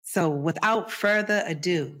So without further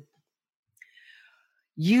ado,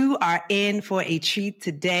 you are in for a treat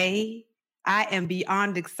today. I am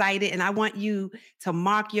beyond excited, and I want you to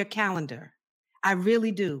mark your calendar. I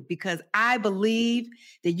really do, because I believe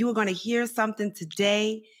that you are going to hear something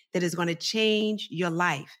today that is going to change your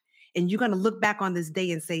life. And you're going to look back on this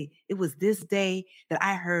day and say, it was this day that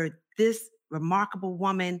I heard this remarkable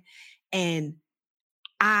woman, and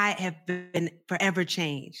I have been forever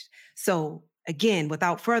changed. So again,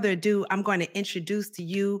 without further ado, I'm going to introduce to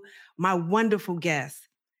you my wonderful guest,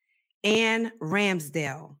 Ann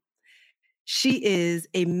Ramsdell. She is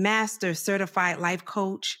a master certified life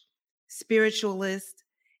coach, spiritualist,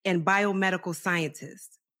 and biomedical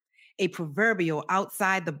scientist, a proverbial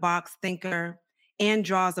outside the box thinker, and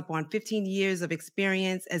draws upon 15 years of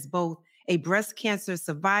experience as both a breast cancer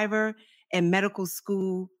survivor and medical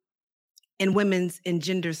school and women's and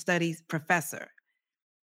gender studies professor.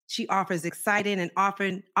 She offers exciting and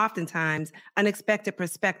oftentimes unexpected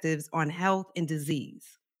perspectives on health and disease.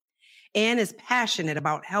 Ann is passionate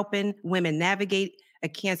about helping women navigate a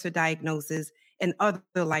cancer diagnosis and other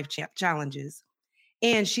life challenges.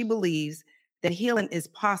 And she believes that healing is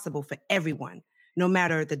possible for everyone, no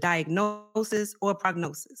matter the diagnosis or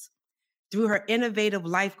prognosis. Through her innovative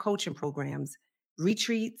life coaching programs,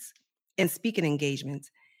 retreats, and speaking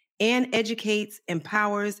engagements, Ann educates,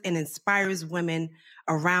 empowers, and inspires women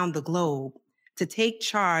around the globe to take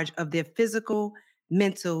charge of their physical,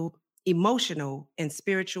 mental, emotional, and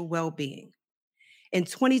spiritual well-being. In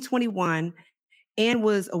 2021, Ann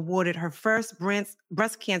was awarded her first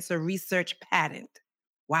breast cancer research patent.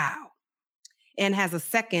 Wow. Ann has a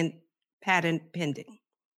second patent pending.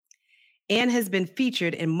 Ann has been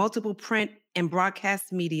featured in multiple print and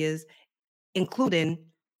broadcast medias, including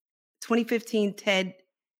 2015 TEDx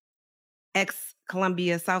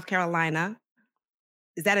Columbia, South Carolina.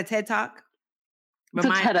 Is that a TED Talk? It's a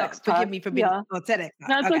TEDx talk. Forgive me for being TEDx Talk.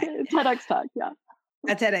 No, it's okay. TEDx Talk, yeah.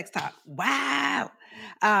 A TEDx Talk. Wow.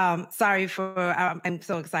 Sorry for, I'm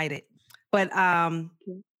so excited. But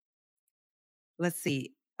let's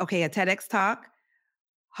see. Okay, a TEDx Talk.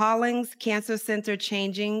 Hollings Cancer Center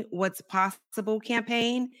Changing What's Possible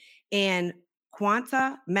campaign, and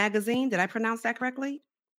Quanta magazine. Did I pronounce that correctly?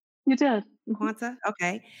 You did. Quanta?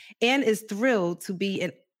 Okay. Ann is thrilled to be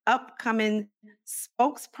an upcoming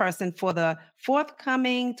spokesperson for the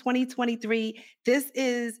forthcoming 2023 This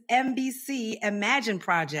Is NBC Imagine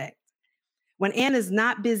project. When Ann is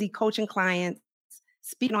not busy coaching clients,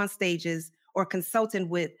 speaking on stages, or consulting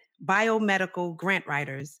with biomedical grant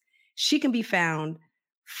writers, she can be found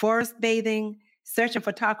forest bathing, searching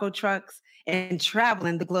for taco trucks, and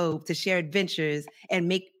traveling the globe to share adventures and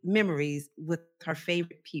make memories with her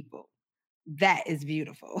favorite people. That is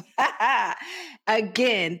beautiful.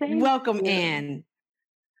 Again, welcome, Ann.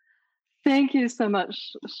 Thank you so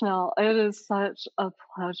much, Shell. It is such a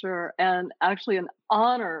pleasure and actually an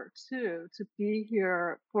honor, too, to be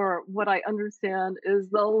here for what I understand is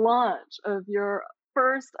the launch of your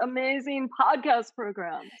first amazing podcast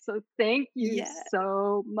program. So thank you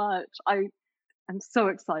so much. I'm so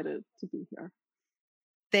excited to be here.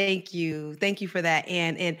 Thank you. Thank you for that,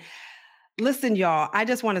 Ann. And listen, y'all, I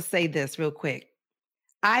just want to say this real quick.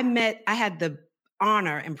 I had the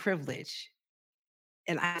honor and privilege,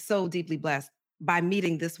 and I'm so deeply blessed by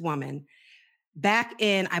meeting this woman back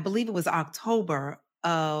in, I believe it was October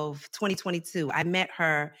of 2022. I met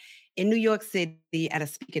her in New York City at a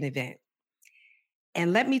speaking event.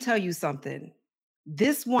 And let me tell you something.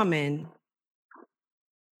 This woman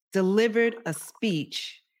delivered a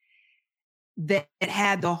speech that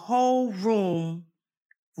had the whole room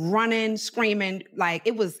running, screaming, like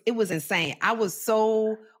it was insane. I was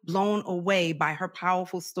so blown away by her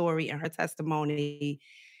powerful story and her testimony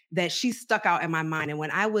that she stuck out in my mind.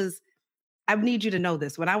 And I need you to know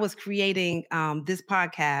this, when I was creating this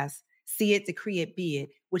podcast, See It to Create Be It,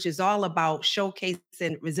 which is all about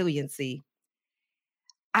showcasing resiliency,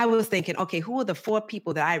 I was thinking, okay, who are the 4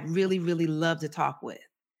 people that I really, really love to talk with?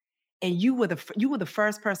 And you were the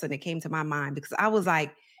first person that came to my mind, because I was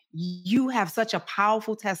like, you have such a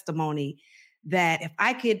powerful testimony that if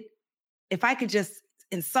I could just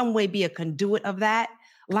in some way be a conduit of that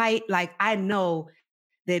light, like I know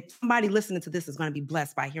that somebody listening to this is going to be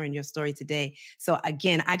blessed by hearing your story today. So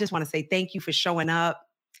again, I just want to say thank you for showing up.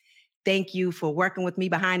 Thank you for working with me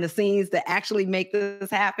behind the scenes to actually make this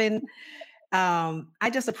happen. I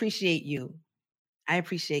just appreciate you. I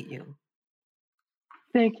appreciate you.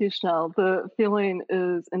 Thank you, Shell. The feeling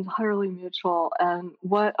is entirely mutual. And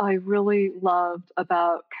what I really loved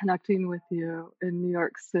about connecting with you in New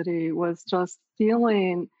York City was just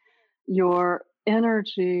feeling your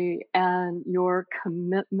energy and your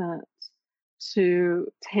commitment to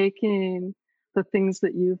taking the things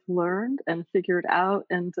that you've learned and figured out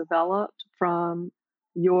and developed from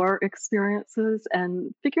your experiences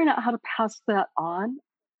and figuring out how to pass that on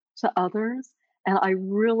to others. And I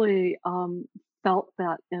really felt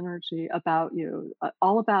that energy about you,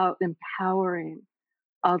 all about empowering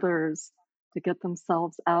others to get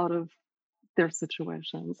themselves out of their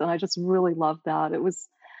situations. And I just really loved that. It was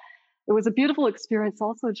a beautiful experience.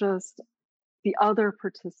 Also, just the other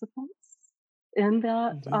participants in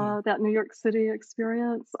Mhm. that New York City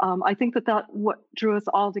experience. I think that what drew us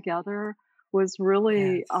all together was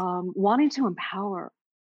really Yes. wanting to empower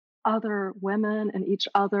other women and each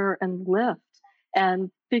other and lift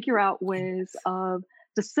and figure out ways Yes. of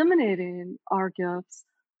disseminating our gifts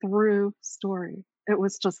through story. It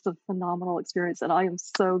was just a phenomenal experience, and I am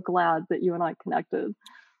so glad that you and I connected.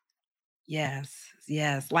 Yes,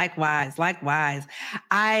 yes. Likewise, likewise.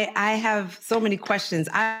 I have so many questions.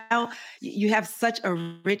 You have such a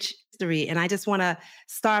rich history, and I just want to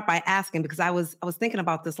start by asking because I was thinking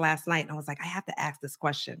about this last night, and I was like, I have to ask this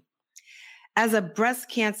question. As a breast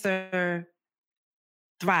cancer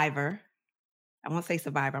thriver, I won't say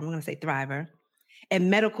survivor. I'm going to say thriver, and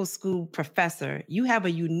medical school professor, you have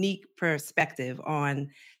a unique perspective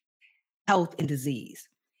on health and disease.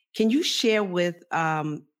 Can you share with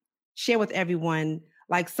everyone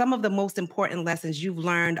like some of the most important lessons you've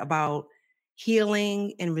learned about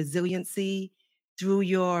healing and resiliency through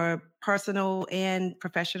your personal and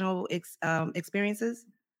professional experiences?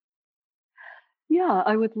 Yeah,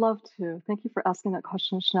 I would love to. Thank you for asking that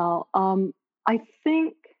question, Chanel. I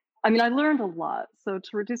think, I mean, I learned a lot. So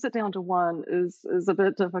to reduce it down to one is a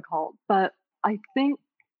bit difficult, but I think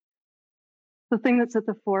the thing that's at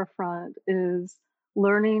the forefront is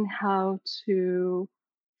learning how to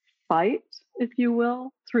fight, if you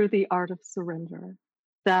will, through the art of surrender.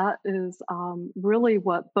 That is really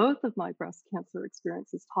what both of my breast cancer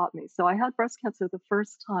experiences taught me. So I had breast cancer the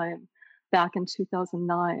first time back in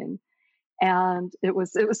 2009, and it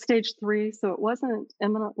was stage 3, so it wasn't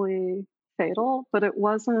imminently fatal, but it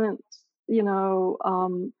wasn't, you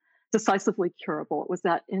know, decisively curable. It was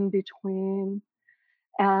that in between,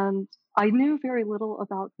 and I knew very little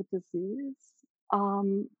about the disease.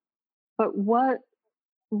 Um, but what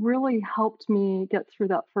really helped me get through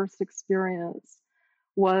that first experience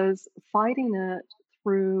was fighting it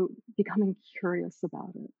through becoming curious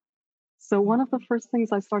about it. So one of the Mhm. first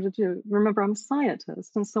things I started to do, remember I'm a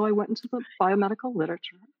scientist, and so I went into the biomedical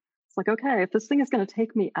literature. It's like, okay, if this thing is going to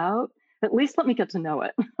take me out, at least let me get to know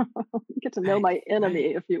it. Let me get to know Right, my right.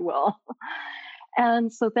 enemy, if you will.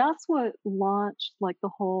 And so that's what launched like the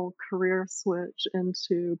whole career switch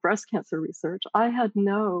into breast cancer research. I had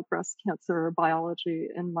no breast cancer biology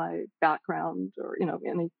in my background or,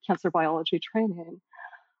 any cancer biology training.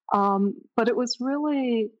 But it was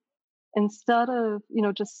really instead of,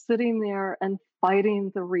 just sitting there and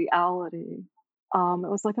fighting the reality,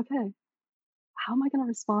 it was like, okay, how am I going to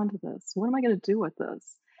respond to this? What am I going to do with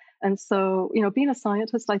this? And so, being a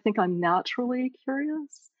scientist, I think I'm naturally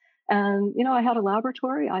curious. And, I had a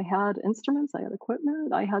laboratory, I had instruments, I had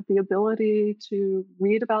equipment, I had the ability to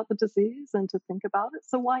read about the disease and to think about it.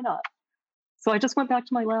 So why not? So I just went back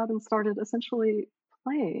to my lab and started essentially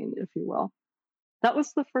playing, if you will. That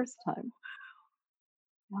was the first time.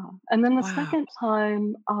 Yeah. And then the Wow. second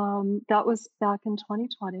time, that was back in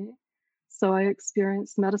 2020. So I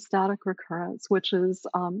experienced metastatic recurrence, which is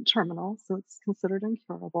terminal, so it's considered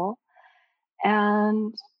incurable.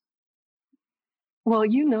 And well,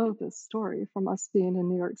 you know this story from us being in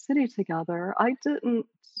New York City together. I didn't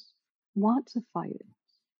want to fight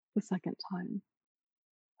the second time.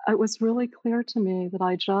 It was really clear to me that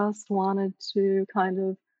I just wanted to kind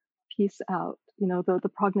of peace out.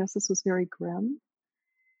 The prognosis was very grim.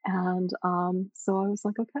 And so I was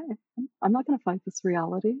like, okay, I'm not going to fight this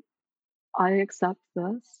reality. I accept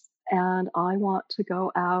this. And I want to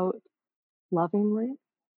go out lovingly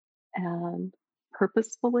and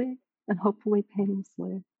purposefully and hopefully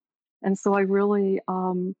painlessly. And so I really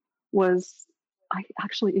was, I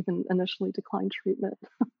actually even initially declined treatment.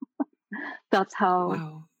 That's how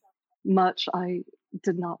Wow. much I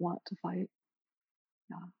did not want to fight.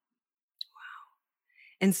 Yeah.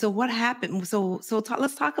 And so what happened?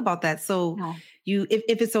 Let's talk about that. So Yeah.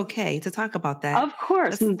 if it's okay to talk about that, Of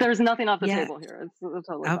course. let's There's nothing off the yeah. table here. It's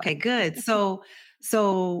totally Okay, fine. good. So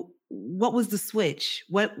what was the switch?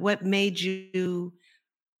 What made you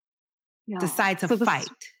Yeah. decide to So this fight?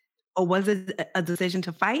 Or was it a decision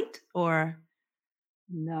to fight or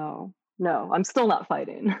No, no, I'm still not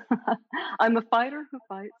fighting. I'm a fighter who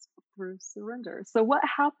fights through surrender. So what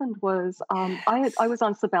happened was, I yes. was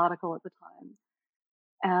on sabbatical at the time,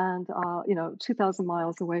 and 2,000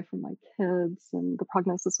 miles away from my kids, and the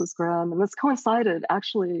prognosis was grim. And this coincided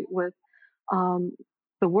actually with um,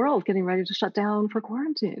 the world getting ready to shut down for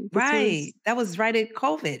quarantine. This was Right. That was right at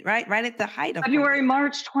COVID, right? Right at the height of February, COVID.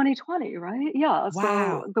 March 2020, right? Yeah. So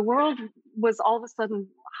Wow. the world was all of a sudden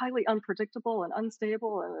highly unpredictable and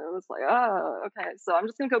unstable. And it was like, oh, okay. So I'm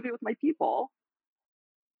just going to go be with my people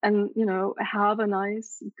and, have a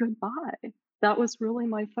nice goodbye. That was really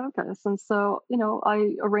my focus. And so,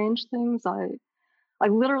 I arranged things. I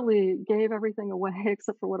literally gave everything away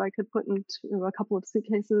except for what I could put into a couple of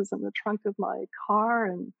suitcases in the trunk of my car,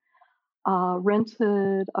 and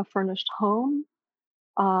rented a furnished home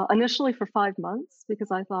initially for 5 months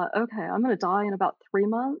because I thought, okay, I'm going to die in about 3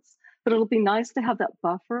 months, but it'll be nice to have that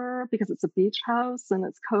buffer because it's a beach house and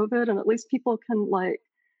it's COVID, and at least people can, like,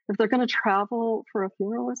 if they're going to travel for a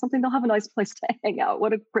funeral or something, they'll have a nice place to hang out.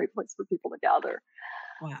 What a great place for people to gather.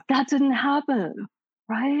 Wow. That didn't happen,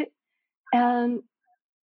 right? And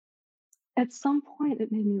at some point,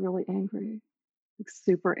 it made me really angry, like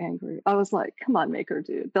super angry. I was like, come on, maker,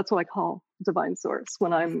 dude. That's what I call divine source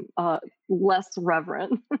when I'm less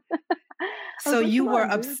reverent. I So was like, you come were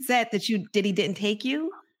on, dude. upset that he didn't take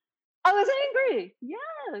you? I was angry.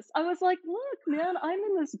 Yes. I was like, look, man, I'm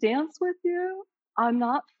in this dance with you. I'm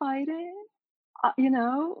not fighting.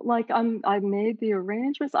 Like I made the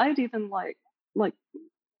arrangements. I'd even like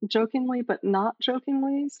jokingly, but not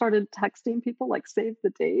jokingly, started texting people like save the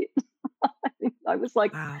date. I was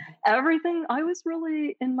like, Wow. everything. I was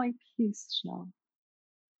really in my peace, Chanel.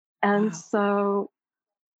 And Wow. so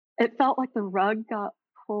it felt like the rug got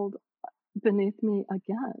pulled beneath me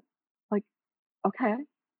again. Like, okay,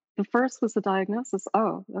 the first was the diagnosis.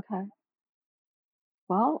 Oh, okay.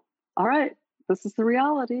 Well, all right. This is the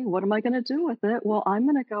reality. What am I going to do with it? Well, I'm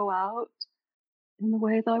going to go out in the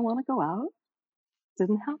way that I want to go out.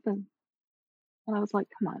 Didn't happen. And I was like,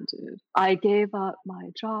 come on, dude. I gave up my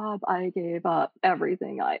job. I gave up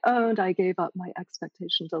everything I owned. I gave up my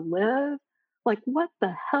expectation to live. Like, what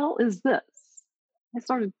the hell is this? I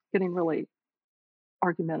started getting really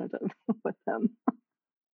argumentative with him.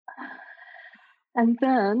 And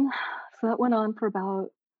then, so that went on for about,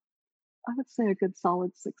 I would say, a good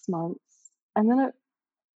solid 6 months. And then it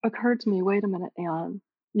occurred to me, wait a minute, Anne,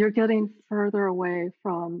 you're getting further away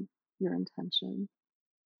from your intention.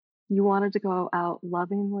 You wanted to go out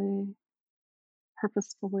lovingly,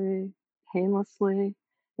 purposefully, painlessly,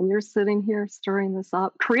 and you're sitting here stirring this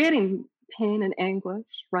up, creating pain and anguish,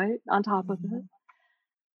 right? On top of it. Mhm.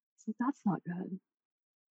 So that's not good.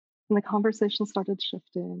 And the conversation started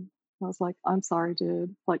shifting. I was like, I'm sorry,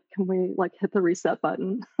 dude. Like, can we like hit the reset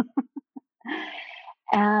button?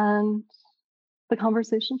 And the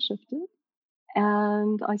conversation shifted.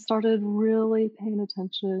 And I started really paying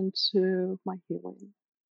attention to my healing.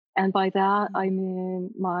 And by that, I Mhm.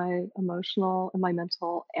 mean my emotional and my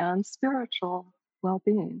mental and spiritual well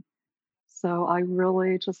being. So I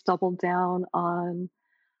really just doubled down on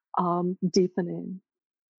deepening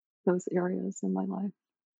those areas in my life.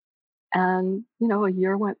 And, a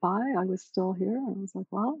year went by, I was still here. And I was like,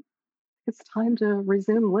 well, it's time to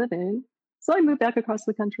resume living. So I moved back across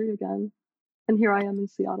the country again. And here I am in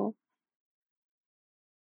Seattle.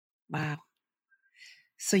 Wow.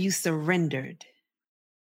 So you surrendered.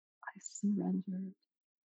 I surrendered.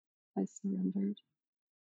 I surrendered.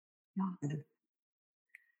 Yeah.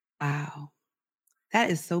 Wow.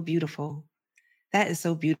 That is so beautiful. That is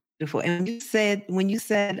so beautiful. And when you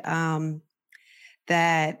said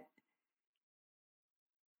that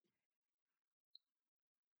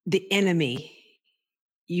the enemy,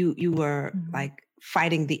 you were Mhm. like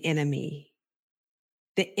fighting the enemy,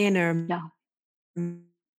 the inner Yeah.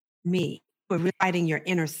 me, but really fighting your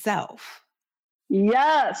inner self.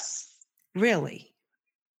 Yes. Really?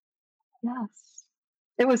 Yes.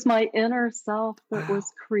 It was my inner self that Wow.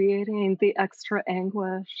 was creating the extra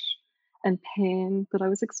anguish and pain that I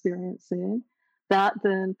was experiencing. That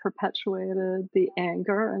then perpetuated the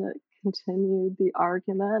anger, and it continued the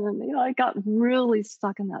argument. And, I got really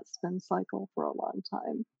stuck in that spin cycle for a long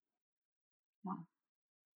time. Yeah.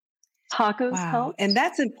 Tacos Wow. And helped.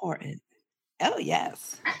 that's important. Oh,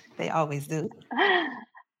 yes. They always do.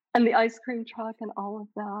 And the ice cream truck and all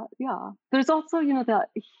of that. Yeah. There's also, that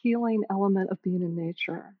healing element of being in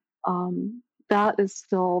nature. That is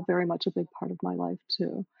still very much a big part of my life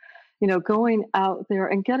too. Going out there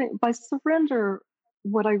and getting by surrender,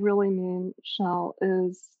 what I really mean, Shell,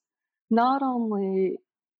 is not only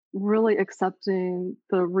really accepting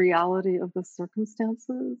the reality of the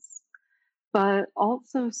circumstances, but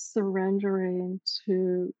also surrendering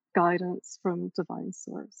to guidance from divine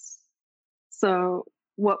source. So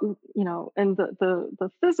what in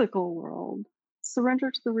the physical world,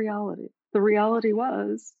 surrender to the reality. The reality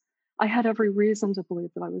was I had every reason to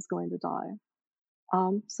believe that I was going to die.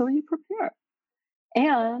 So you prepare.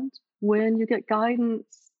 And when you get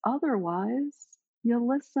guidance otherwise, you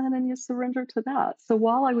listen and you surrender to that. So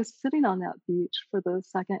while I was sitting on that beach for the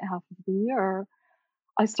second half of the year,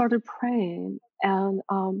 I started praying. And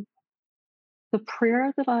the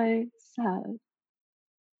prayer that I said,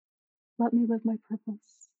 let me live my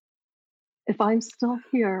purpose. If I'm still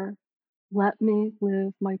here, let me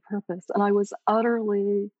live my purpose. And I was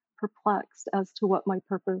utterly perplexed as to what my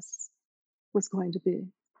purpose was going to be.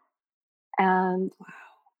 And Wow.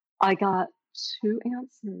 I got two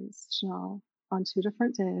answers, Janelle, on two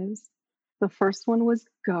different days. The first one was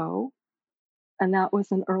go, and that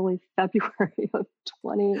was in early February of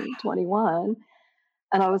 2021.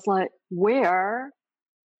 And I was like, where?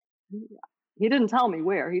 He didn't tell me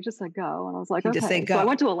where. He just said go. And I was like, He just okay. said So I go.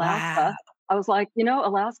 went to Wow. Alaska. I was like,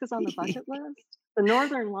 Alaska's on the bucket list. The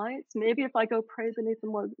Northern Lights, maybe if I go pray beneath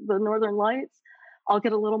the Northern Lights, I'll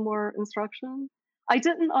get a little more instruction. I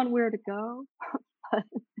didn't on where to go. But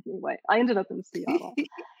anyway, I ended up in Seattle.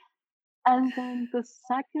 And then the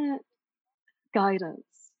second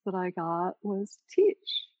guidance that I got was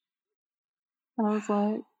teach. And I was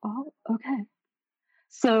like, oh, okay.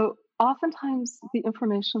 So oftentimes the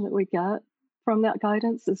information that we get from that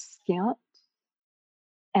guidance is scant,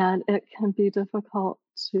 and it can be difficult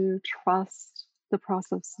to trust the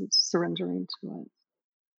process of surrendering to it.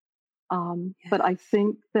 But I Yes.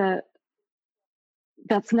 think that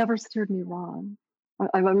that's never steered me wrong.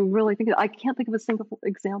 I'm really thinking, I can't think of a single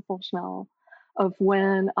example, Chanel, of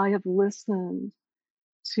when I have listened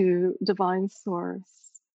to divine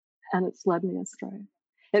source and it's led me astray.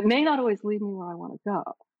 It may not always lead me where I want to go,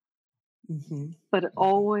 Mhm. but it Mhm.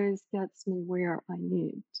 always gets me where I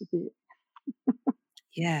need to be.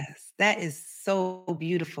 Yes, that is so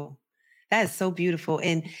beautiful. That is so beautiful,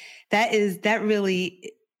 and that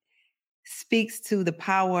really speaks to the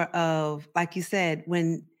power of, like you said,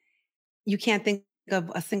 when you can't think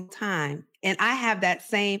of a single time. And I have that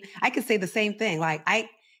same, I could say the same thing. Like, I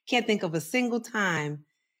can't think of a single time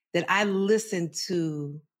that I listened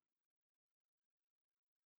to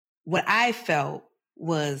what I felt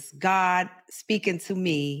was God speaking to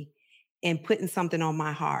me and putting something on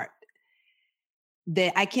my heart.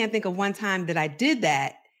 That I can't think of one time that I did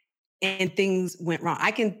that and things went wrong.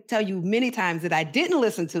 I can tell you many times that I didn't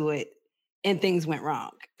listen to it and things went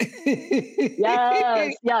wrong.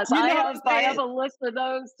 Yes, yes, You know what I'm I have saying? a list of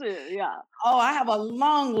those too. Yeah, Oh, I have a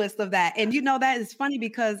long list of that. And that is funny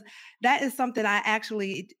because that is something I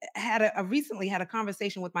actually recently had a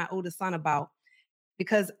conversation with my oldest son about,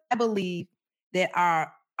 because I believe that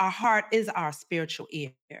our heart is our spiritual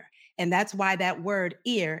ear. And that's why that word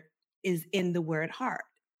ear is in the word heart.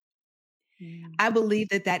 mm, I believe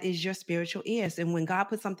that that is your spiritual ears. And when God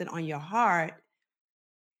puts something on your heart,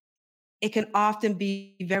 it can often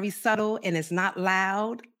be very subtle and it's not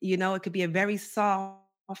loud. It could be a very soft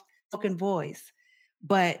spoken voice,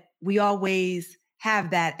 but we always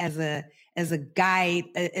have that as a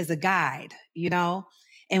guide.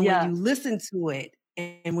 And when you yes, listen to it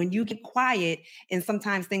and when you get quiet and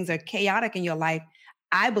sometimes things are chaotic in your life,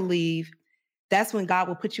 I believe that's when God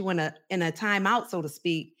will put you in a timeout, so to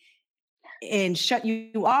speak, and shut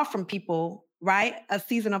you off from people, right? A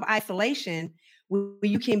season of isolation where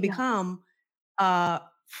you can yes, become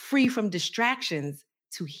free from distractions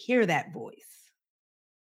to hear that voice.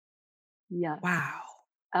 yes, Wow,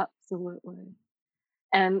 absolutely.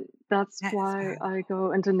 And that's that is why I powerful.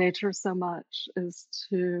 go into nature so much, is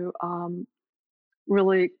to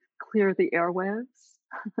really clear the airwaves,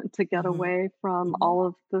 to get Mhm, away from mhm. all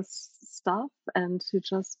of this stuff and to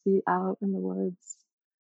just be out in the woods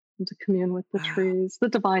and to commune with the Wow, trees. The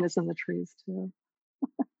divine is in the trees too.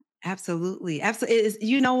 absolutely, absolutely.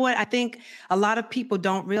 You know what? I think a lot of people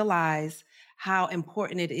don't realize how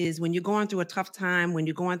important it is when you're going through a tough time, when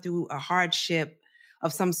you're going through a hardship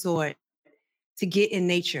of some sort, to get in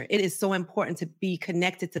nature. It is so important to be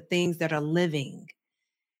connected to things that are living,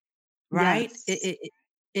 right? It, Yes. it, it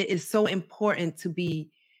it is so important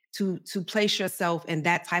to place yourself in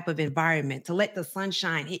that type of environment, to let the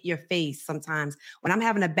sunshine hit your face. Sometimes when I'm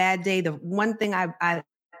having a bad day, the one thing I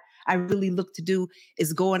really look to do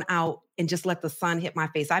is going out and just let the sun hit my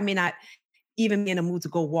face. I may not even be in a mood to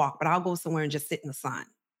go walk, but I'll go somewhere and just sit in the sun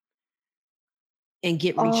and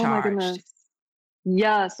get Oh my recharged. goodness.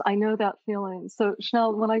 Yes, I know that feeling. So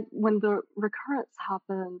Chanel, when the recurrence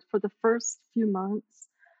happened for the first few months,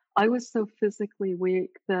 I was so physically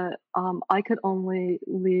weak that I could only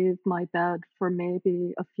leave my bed for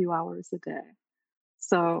maybe a few hours a day.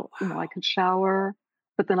 So, I Wow. could shower,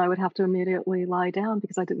 but then I would have to immediately lie down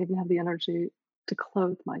because I didn't even have the energy to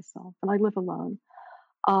clothe myself, and I live alone.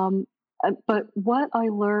 Um, but what I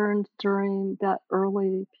learned during that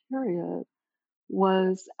early period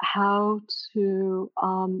was how to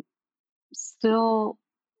still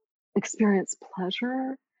experience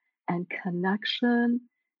pleasure and connection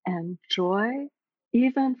and joy,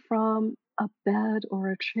 even from a bed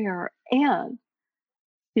or a chair, and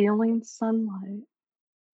feeling sunlight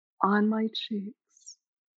on my cheeks,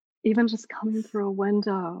 even just coming through a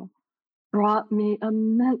window, brought me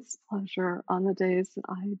immense pleasure on the days that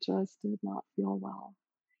I just did not feel well.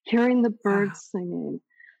 Hearing the Wow. birds singing,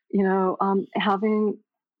 having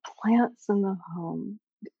plants in the home.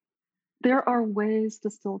 There are ways to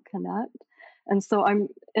still connect. And so I'm,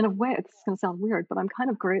 in a way, it's going to sound weird, but I'm kind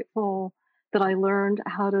of grateful that I learned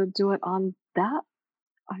how to do it on that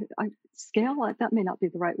scale. That may not be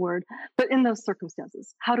the right word, but in those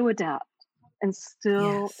circumstances, how to adapt and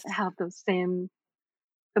still Yes. have those same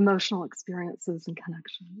emotional experiences and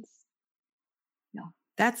connections. Yeah.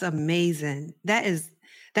 That's amazing. That is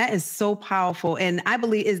so powerful. And I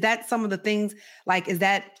believe, is that some of the things, like, is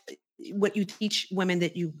that what you teach women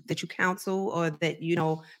that you counsel, or that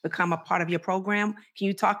become a part of your program? Can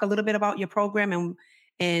you talk a little bit about your program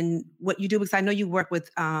and what you do? Because I know you work with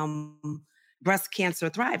breast cancer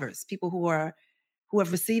thrivers, people who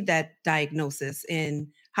have received that diagnosis,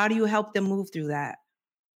 and how do you help them move through that?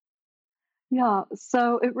 Yeah.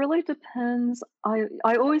 So it really depends. I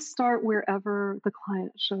always start wherever the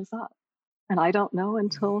client shows up, and I don't know Mhm.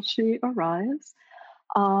 until she arrives.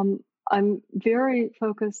 Um, I'm very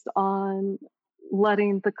focused on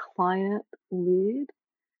letting the client lead.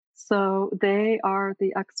 So they are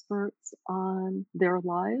the experts on their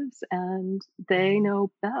lives, and they Mhm.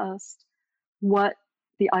 know best what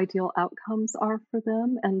the ideal outcomes are for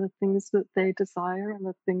them and the things that they desire and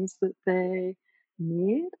the things that they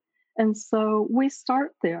need. And so we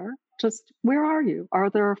start there. Just where are you? Are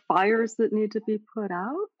there fires that need to be put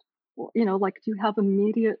out? Like, do you have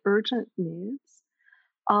immediate urgent needs?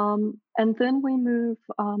 And then we move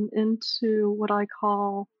into what I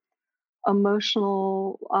call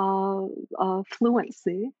emotional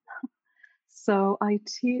fluency. So I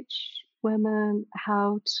teach women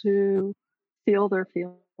how to feel their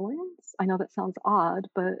feelings. I know that sounds odd,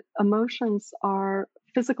 but emotions are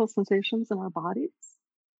physical sensations in our bodies.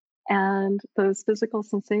 And those physical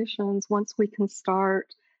sensations, once we can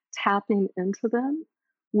start tapping into them,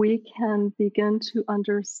 we can begin to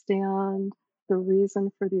understand the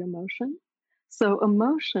reason for the emotion. So,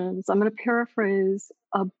 emotions, I'm going to paraphrase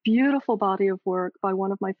a beautiful body of work by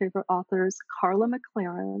one of my favorite authors, Carla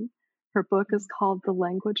McLaren. Her book is called The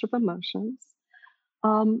Language of Emotions.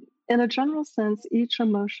 In a general sense, each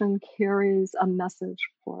emotion carries a message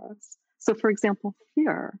for us. So, for example,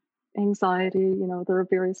 fear, anxiety, there are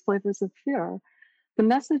various flavors of fear. The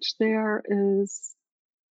message there is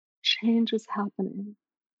change is happening.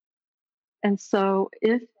 And so,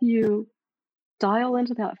 if you dial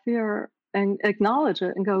into that fear and acknowledge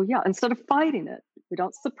it and go, yeah, instead of fighting it, we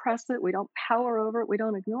don't suppress it, we don't power over it, we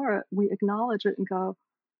don't ignore it, we acknowledge it and go,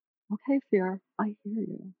 okay, fear, I hear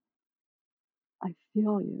you, I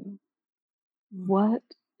feel you. Mhm. What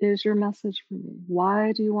is your message for me?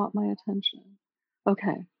 Why do you want my attention?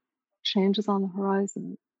 Okay, change is on the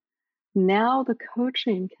horizon. Now the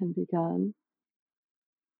coaching can begin.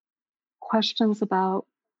 Questions about,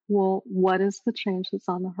 well, what is the change that's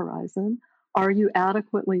on the horizon? Are you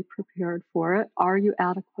adequately prepared for it? Are you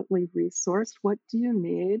adequately resourced? What do you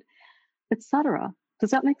need? Etc.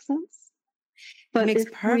 Does that make sense? It But makes if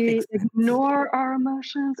we perfect sense. ignore our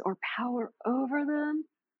emotions or power over them,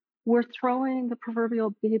 we're throwing the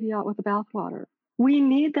proverbial baby out with the bathwater. We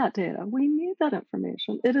need that data. We need that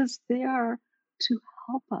information. It is there to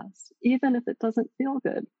help us, even if it doesn't feel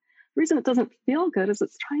good. The reason it doesn't feel good is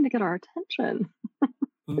it's trying to get our attention.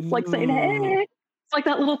 It's like saying, Mm. hey, it's like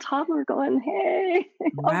that little toddler going, hey,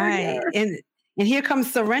 over Right. here. And here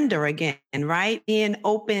comes surrender again, right? Being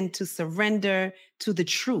open to surrender to the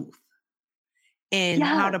truth, and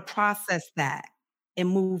how Yes, to process that and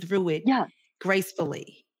move through it yes,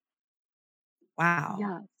 gracefully. Wow.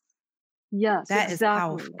 yes, yes, That is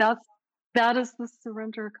exactly. powerful. That is the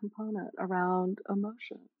surrender component around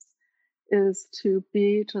emotions, is to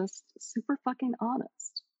be just super fucking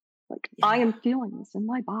honest. Like, I Yeah. am feeling this in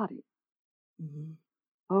my body. Mhm.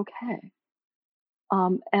 Okay.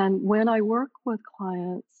 And when I work with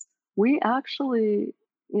clients, we actually,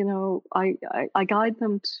 I guide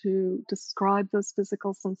them to describe those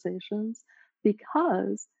physical sensations,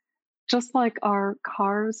 because just like our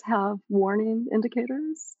cars have warning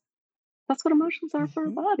indicators, that's what emotions are for our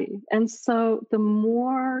Mhm. body. And so the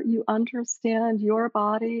more you understand your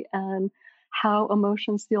body and how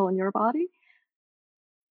emotions feel in your body,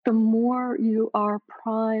 the more you are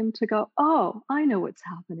primed to go, oh, I know what's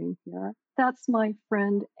happening here. That's my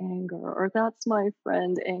friend anger, or that's my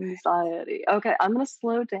friend anxiety. Okay, I'm going to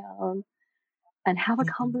slow down and have a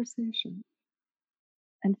Mhm. conversation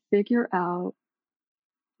and figure out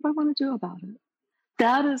what I want to do about it.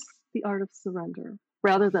 That is the art of surrender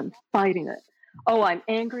rather than fighting it. Oh, I'm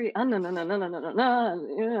angry. No, no, no, no, no, no, no,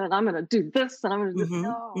 no. And I'm going to do this and I'm going to do. Mhm.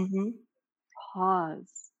 No, Mhm.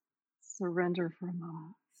 pause, surrender for a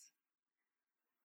moment.